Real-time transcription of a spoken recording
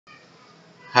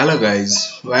Hello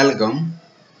guys, welcome.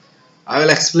 I will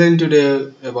explain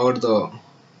today about the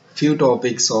few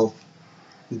topics of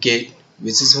GATE,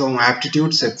 which is from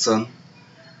aptitude section,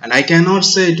 and I cannot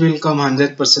say it will come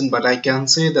 100%, but I can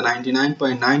say the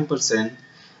 99.9%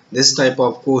 this type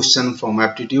of question from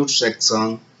aptitude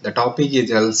section. The topic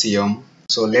is LCM.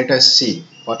 So let us see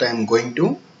what I am going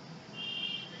to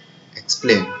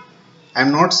explain. I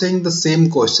am not saying the same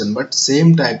question but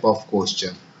same type of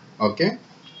question. Okay,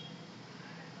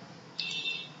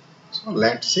 so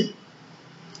let's see.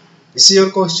 This is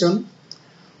your question.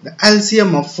 The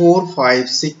LCM of 4, 5,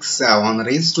 6, 7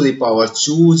 raised to the power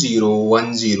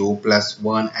 2010 plus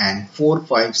 1 and 4,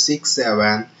 5, 6,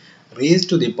 7 raised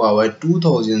to the power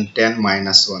 2010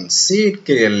 minus 1. See it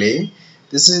clearly.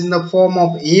 This is in the form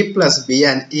of a plus b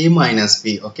and a minus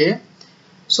b. Okay.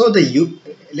 So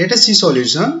let us see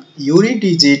solution. Unit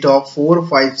digit of 4,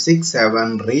 5, 6,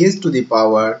 7 raised to the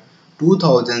power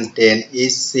 2010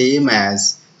 is same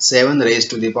as 7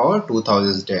 raised to the power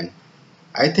 2010.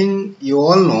 I think you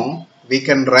all know we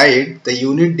can write the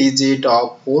unit digit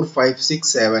of 4, 5, 6,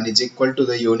 7 is equal to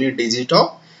the unit digit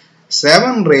of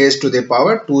 7 raised to the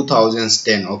power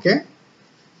 2010. Okay.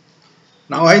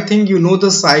 Now I think you know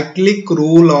the cyclic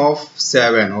rule of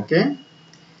 7. Okay.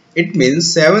 It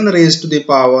means 7 raised to the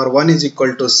power 1 is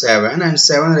equal to 7 and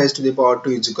 7 raised to the power 2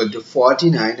 is equal to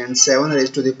 49 and 7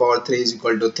 raised to the power 3 is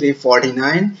equal to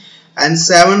 349 and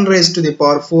 7 raised to the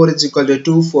power 4 is equal to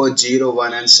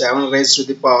 2401 and 7 raised to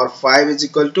the power 5 is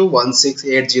equal to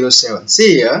 16807.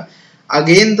 See here,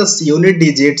 again the unit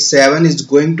digit 7 is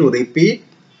going to repeat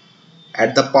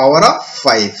at the power of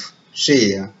 5. See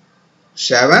here,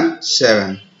 7,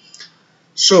 7.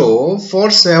 So for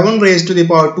 7 raised to the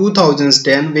power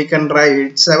 2010 we can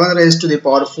write 7 raised to the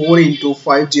power 4 into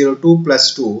 502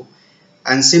 plus 2,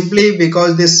 and simply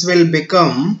because this will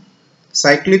become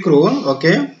cyclic rule.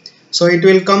 Okay. So it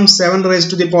will come 7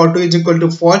 raised to the power 2 is equal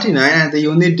to 49 and the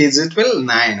unit digit will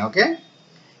 9. Okay.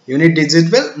 Unit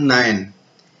digit will 9.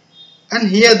 And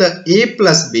here the a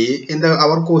plus b in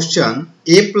our question,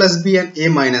 a plus b and a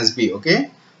minus b.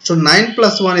 Okay. So 9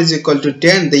 plus 1 is equal to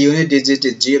 10, the unit digit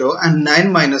is 0, and 9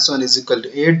 minus 1 is equal to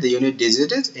 8, the unit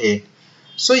digit is 8.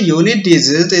 So unit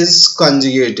digit is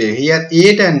consecutive. Here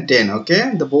 8 and 10.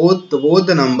 Okay. Both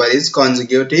the number is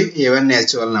consecutive even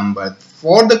natural number.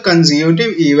 For the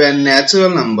consecutive even natural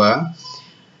number,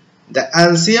 the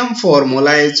LCM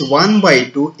formula is 1 by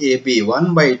 2 AB,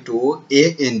 1 by 2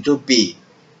 A into B.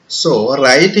 So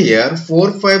right here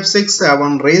 4, 5, 6,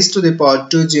 7 raised to the power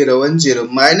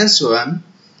 2010 minus 1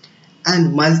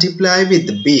 and multiply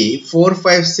with B 4,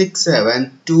 5, 6,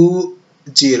 7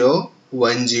 2010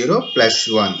 plus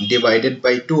 1 divided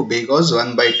by 2 because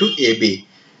 1 by 2 AB.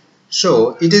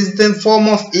 So it is the form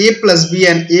of a plus b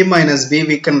and a minus b.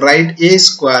 We can write a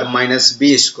square minus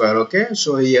b square. Okay.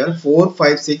 So here 4,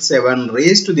 5, 6, 7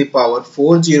 raised to the power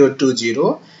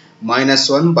 4020 minus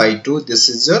 1 by 2. This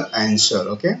is your answer.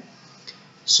 Okay.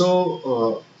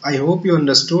 So I hope you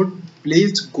understood.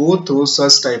 Please go through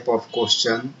such type of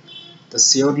question. The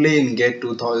surely in GATE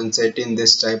 2018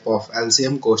 this type of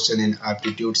LCM question in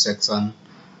aptitude section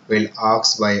will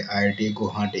asked by IIT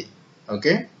Guwahati.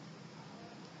 Okay.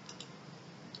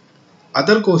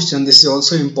 Other question, this is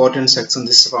also important section.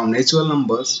 This is from natural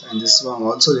numbers and this is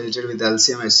also related with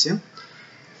LCM SCM.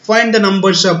 Find the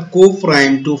numbers of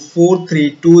co-prime to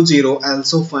 4320.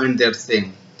 Also find their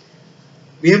thing.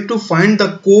 We have to find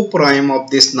the co-prime of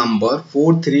this number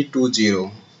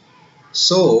 4320.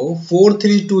 So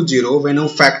 4320, when you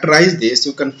factorize this,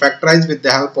 you can factorize with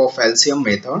the help of LCM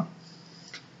method.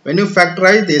 When you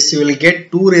factorize this, you will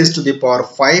get 2 raised to the power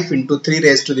 5 into 3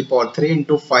 raised to the power 3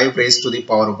 into 5 raised to the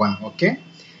power 1. Okay.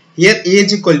 Here a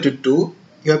is equal to 2.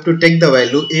 You have to take the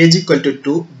value a is equal to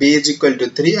 2, b is equal to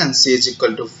 3 and c is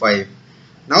equal to 5.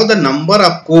 Now the number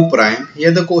of co-prime.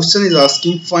 Here the question is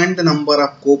asking find the number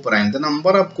of co-prime. The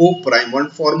number of co-prime, one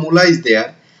formula is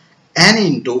there. N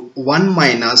into 1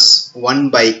 minus 1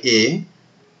 by a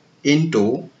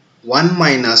into 1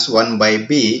 minus 1 by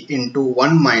b into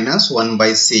 1 minus 1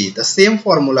 by c. The same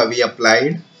formula we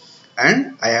applied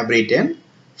and I have written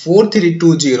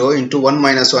 4320 into 1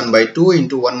 minus 1 by 2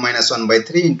 into 1 minus 1 by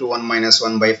 3 into 1 minus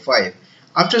 1 by 5.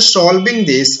 After solving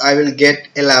this, I will get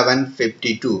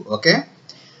 1152. Okay.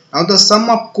 Now the sum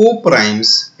of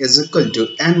co-primes is equal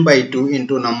to n by 2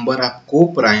 into number of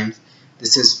co-primes.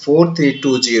 This is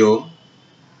 4320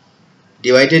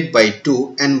 divided by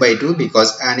 2, n by 2,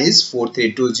 because n is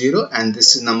 4320 and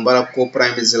this number of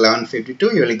co-prime is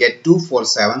 1152. You will get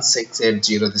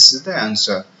 247680. This is the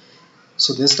answer.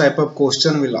 So this type of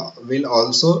question will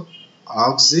also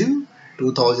ask in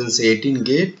 2018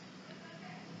 GATE.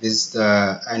 This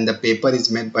and the paper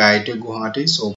is made by IIT Guwahati. So